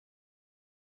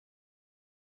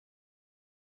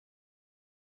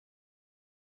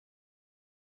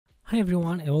Hi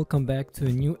everyone and welcome back to a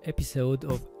new episode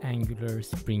of Angular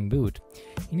Spring Boot.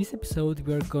 In this episode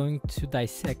we are going to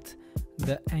dissect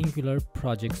the Angular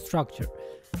project structure.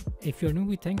 If you're new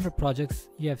with Angular projects,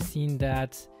 you have seen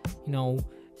that,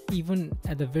 even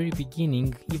at the very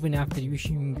beginning, even after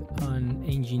using an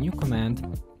ng-new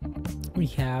command, we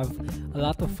have a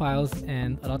lot of files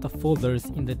and a lot of folders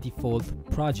in the default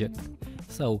project.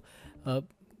 So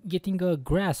getting a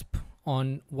grasp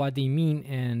on what they mean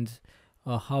and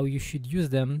how you should use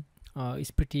them is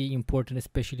pretty important,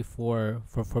 especially for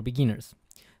beginners.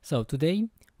 So today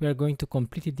we are going to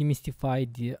completely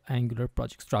demystify the Angular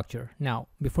project structure. Now,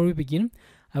 before we begin,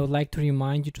 I would like to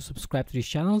remind you to subscribe to this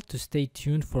channel to stay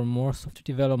tuned for more software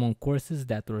development courses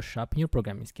that will sharpen your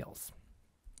programming skills.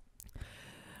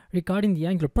 Regarding the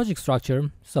Angular project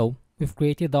structure, so we've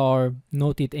created our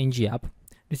noted ng app.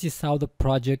 This is how the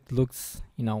project looks,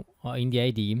 in the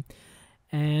IDE.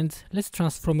 And let's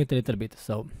transform it a little bit.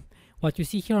 So what you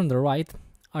see here on the right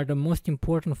are the most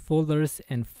important folders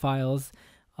and files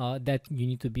that you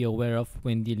need to be aware of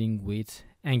when dealing with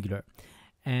Angular.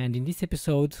 And in this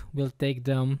episode, we'll take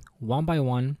them one by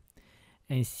one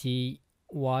and see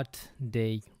what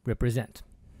they represent.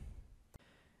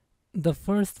 The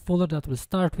first folder that we'll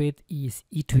start with is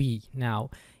E2E.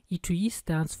 Now, E2E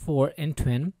stands for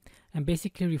end-to-end and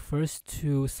basically refers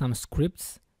to some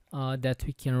scripts that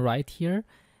we can write here,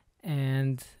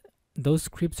 and those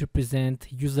scripts represent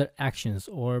user actions,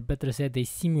 or better said, they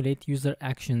simulate user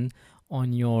action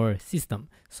on your system.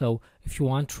 So if you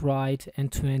want to write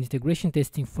end-to-end integration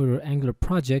testing for your Angular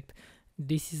project,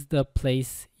 this is the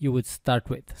place you would start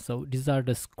with. So these are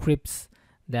the scripts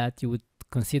that you would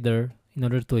consider in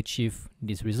order to achieve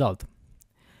this result.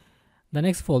 The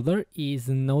next folder is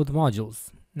node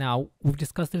modules. Now, we've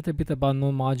discussed a little bit about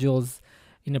node modules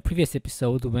in a previous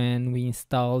episode when we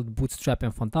installed Bootstrap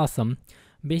and Phantasm.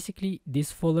 Basically,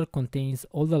 this folder contains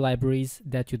all the libraries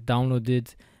that you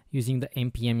downloaded using the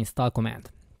npm install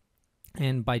command.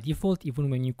 And by default,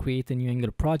 even when you create a new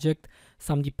Angular project,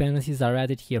 some dependencies are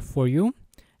added here for you.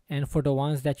 And for the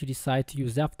ones that you decide to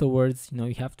use afterwards,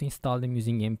 you have to install them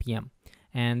using npm.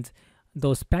 And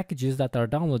those packages that are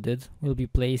downloaded will be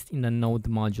placed in the node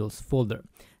modules folder.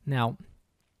 Now,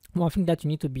 one thing that you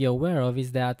need to be aware of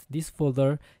is that this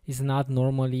folder is not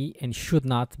normally and should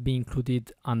not be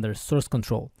included under source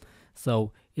control.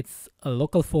 So it's a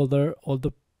local folder, all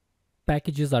the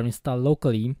packages are installed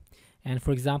locally, and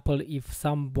for example, if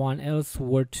someone else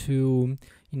were to,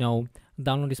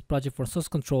 download this project for source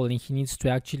control and he needs to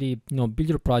actually, build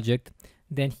your project,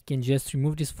 then he can just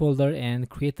remove this folder and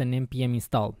create an npm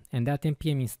install. And that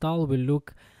npm install will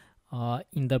look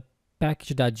in the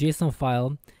package.json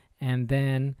file, and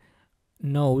then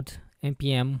node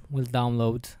npm will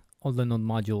download all the node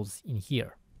modules in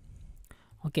here.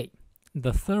 Okay,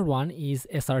 the third one is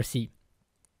src.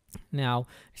 Now,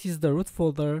 this is the root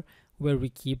folder where we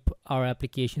keep our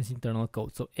application's internal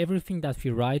code. So everything that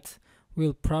we write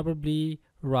will probably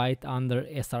write under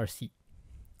src.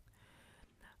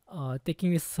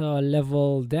 Taking this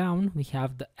level down, we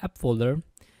have the app folder.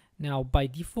 Now, by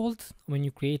default, when you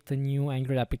create a new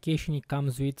Angular application, it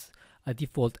comes with a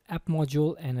default app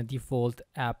module and a default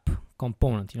app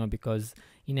component, because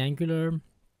in Angular,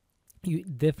 you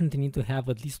definitely need to have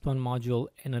at least one module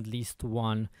and at least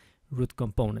one root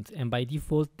component. And by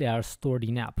default, they are stored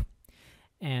in app.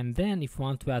 And then if you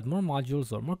want to add more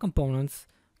modules or more components,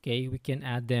 okay, we can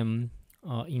add them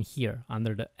in here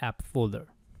under the app folder.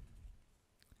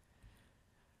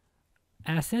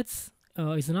 Assets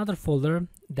is another folder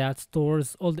that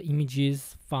stores all the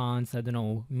images, fonts,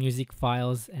 music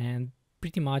files, and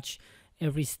pretty much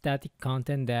every static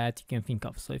content that you can think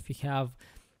of. So if you have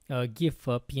a GIF,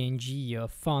 a PNG, a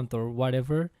font, or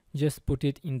whatever, just put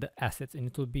it in the assets and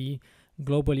it will be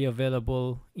globally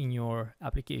available in your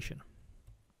application.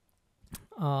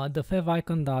 The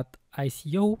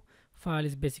favicon.ico file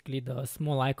is basically the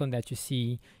small icon that you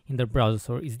see in the browser.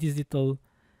 So it's this little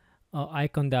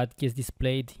icon that gets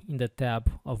displayed in the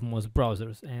tab of most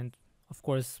browsers, and of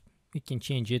course you can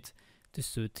change it to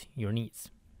suit your needs.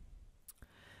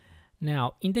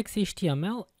 Now,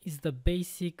 index.html is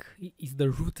the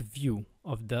root view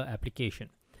of the application,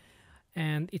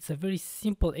 and it's a very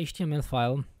simple HTML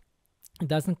file. It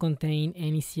doesn't contain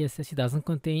any CSS, it doesn't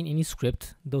contain any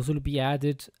script. Those will be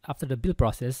added after the build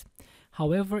process.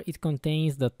 However, it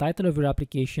contains the title of your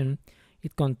application.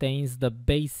 It contains the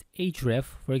base href.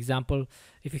 For example,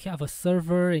 if you have a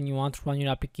server and you want to run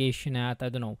your application at,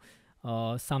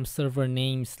 some server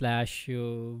name /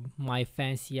 my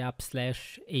fancy app /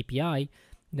 API,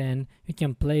 then you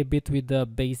can play a bit with the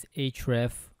base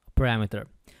href parameter.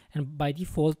 And by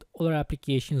default, all our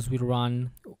applications will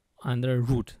run under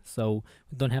root, so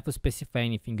we don't have to specify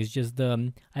anything. It's just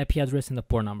the IP address and the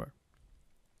port number.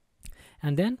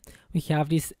 And then we have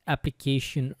this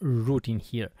application root in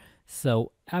here.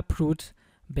 So app root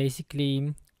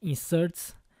basically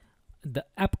inserts the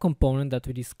app component that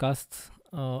we discussed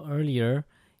earlier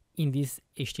in this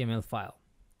HTML file.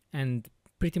 And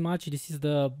pretty much this is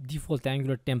the default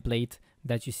Angular template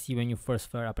that you see when you first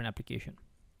fire up an application.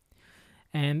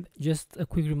 And just a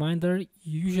quick reminder,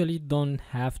 you usually don't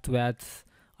have to add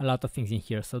a lot of things in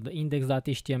here. So the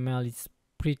index.html is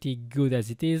pretty good as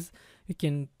it is. You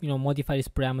can modify these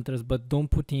parameters, but don't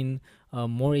put in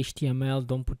more HTML,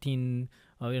 don't put in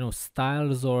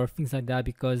styles or things like that,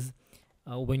 because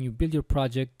when you build your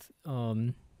project,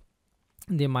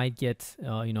 they might get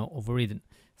overridden.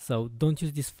 So don't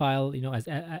use this file as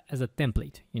a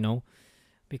template,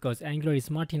 because Angular is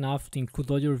smart enough to include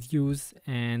all your views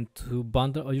and to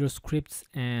bundle all your scripts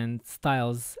and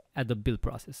styles at the build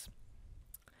process.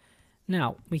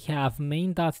 Now we have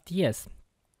main.ts.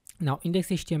 Now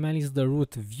index.html is the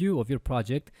root view of your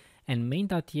project, and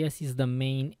main.ts is the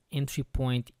main entry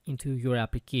point into your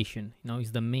application.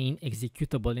 Is the main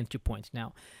executable entry point.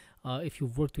 Now if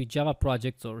you've worked with Java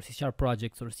projects or C#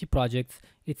 projects or C projects,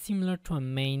 it's similar to a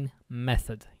main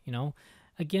method.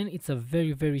 Again, it's a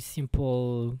very, very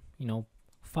simple,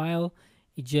 file.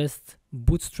 It just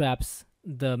bootstraps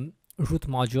the root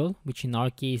module, which in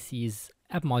our case is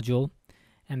app module,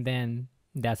 and then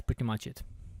that's pretty much it.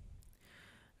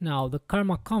 Now, the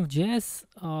Karma conf.js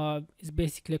is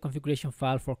basically a configuration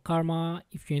file for Karma.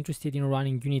 If you're interested in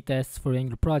running unit tests for your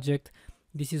Angular project,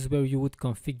 this is where you would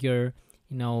configure,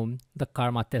 the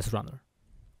Karma test runner.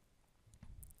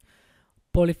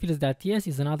 Polyfills.ts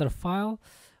is another file.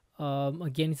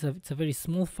 Again, it's a very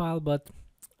small file, but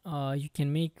you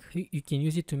can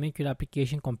use it to make your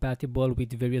application compatible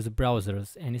with various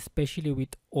browsers, and especially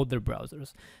with older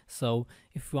browsers. So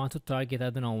if you want to target,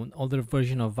 I don't know, an older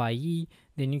version of IE,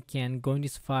 then you can go in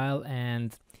this file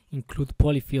and include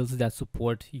polyfills that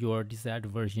support your desired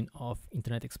version of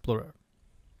Internet Explorer.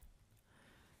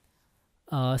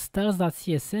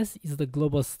 Styles.css is the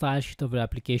global style sheet of your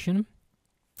application,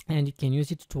 and you can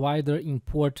use it to either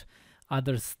import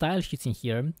other style sheets in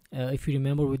here. If you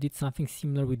remember, we did something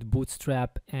similar with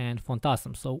Bootstrap and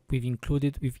Fontasm. So we've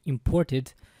imported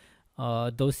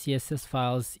those CSS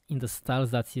files in the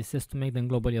styles.css to make them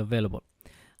globally available.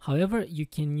 However, you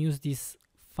can use this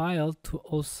file to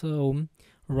also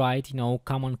write,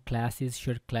 common classes,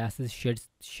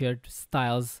 shared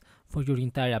styles for your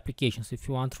entire application. So if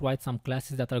you want to write some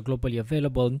classes that are globally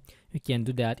available, you can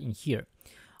do that in here.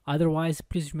 Otherwise,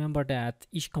 please remember that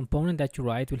each component that you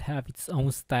write will have its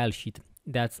own style sheet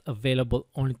that's available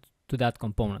only to that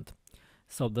component.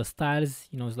 So the styles,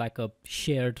 is like a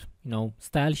shared,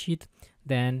 style sheet.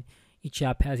 Then each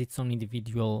app has its own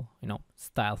individual,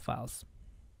 style files.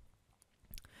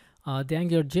 The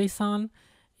Angular JSON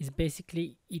is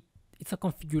basically, it's a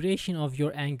configuration of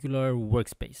your Angular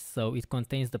workspace. So it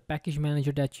contains the package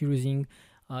manager that you're using.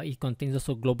 It contains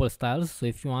also global styles. So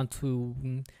if you want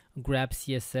to grab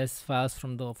CSS files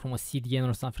from a CDN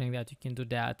or something like that, you can do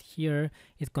that here.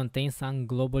 It contains some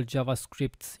global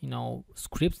JavaScript,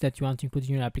 scripts that you want to include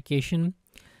in your application.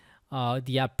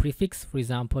 The app prefix, for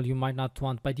example, you might not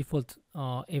want, by default,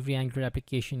 every Angular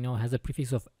application, has a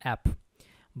prefix of app,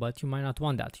 but you might not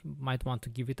want that. You might want to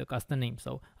give it a custom name.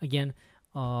 So again,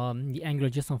 the Angular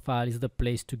JSON file is the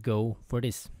place to go for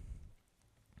this.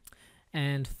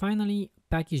 And finally,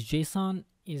 package.json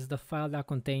is the file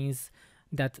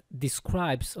that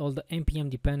describes all the npm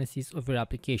dependencies of your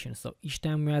application. So each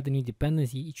time you add a new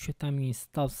dependency, each time you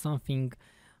install something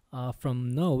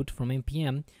from Node, from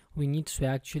npm, we need to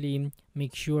actually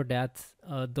make sure that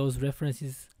those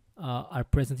references are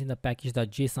present in the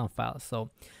package.json file.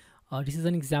 So this is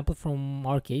an example from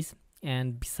our case.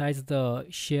 And besides the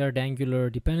shared Angular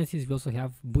dependencies, we also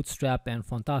have Bootstrap and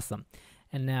Fontasm.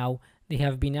 And now they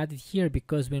have been added here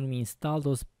because when we install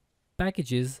those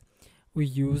packages, we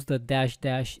use the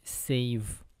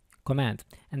 --save command,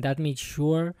 and that makes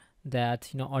sure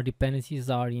that our dependencies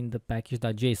are in the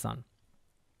package.json.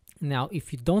 Now,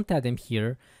 if you don't add them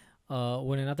here,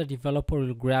 when another developer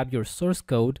will grab your source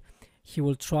code, he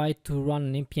will try to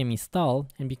run an npm install,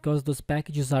 and because those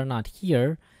packages are not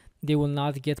here, they will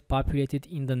not get populated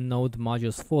in the node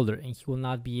modules folder, and he will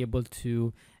not be able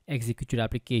to execute your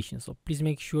application. So please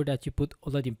make sure that you put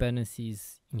all the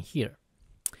dependencies in here.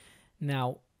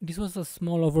 Now, this was a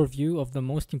small overview of the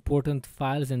most important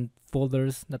files and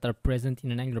folders that are present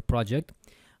in an Angular project.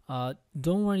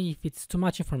 Don't worry if it's too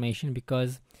much information,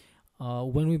 because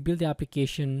when we build the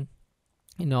application,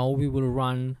 we will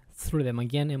run through them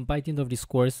again, and by the end of this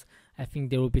course, I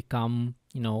think they will become,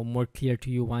 more clear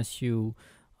to you once you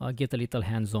get a little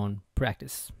hands-on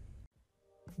practice.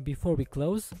 Before we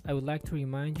close, I would like to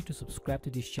remind you to subscribe to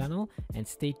this channel and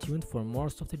stay tuned for more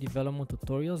software development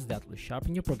tutorials that will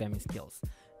sharpen your programming skills.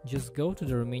 Just go to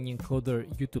the Romanian Coder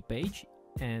YouTube page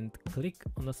and click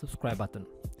on the subscribe button.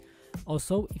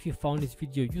 Also, if you found this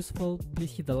video useful,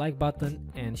 please hit the like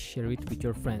button and share it with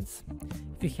your friends.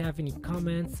 If you have any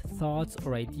comments, thoughts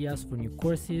or ideas for new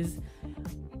courses,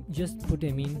 just put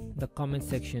them in the comment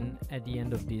section at the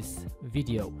end of this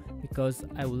video, because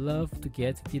I would love to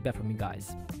get feedback from you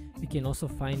guys. You can also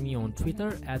find me on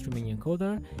Twitter at Romanian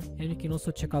Coder, and you can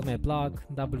also check out my blog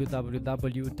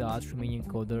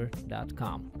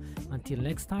www.romaniancoder.com. Until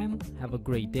next time, have a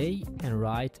great day and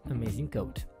write amazing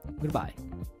code. Goodbye.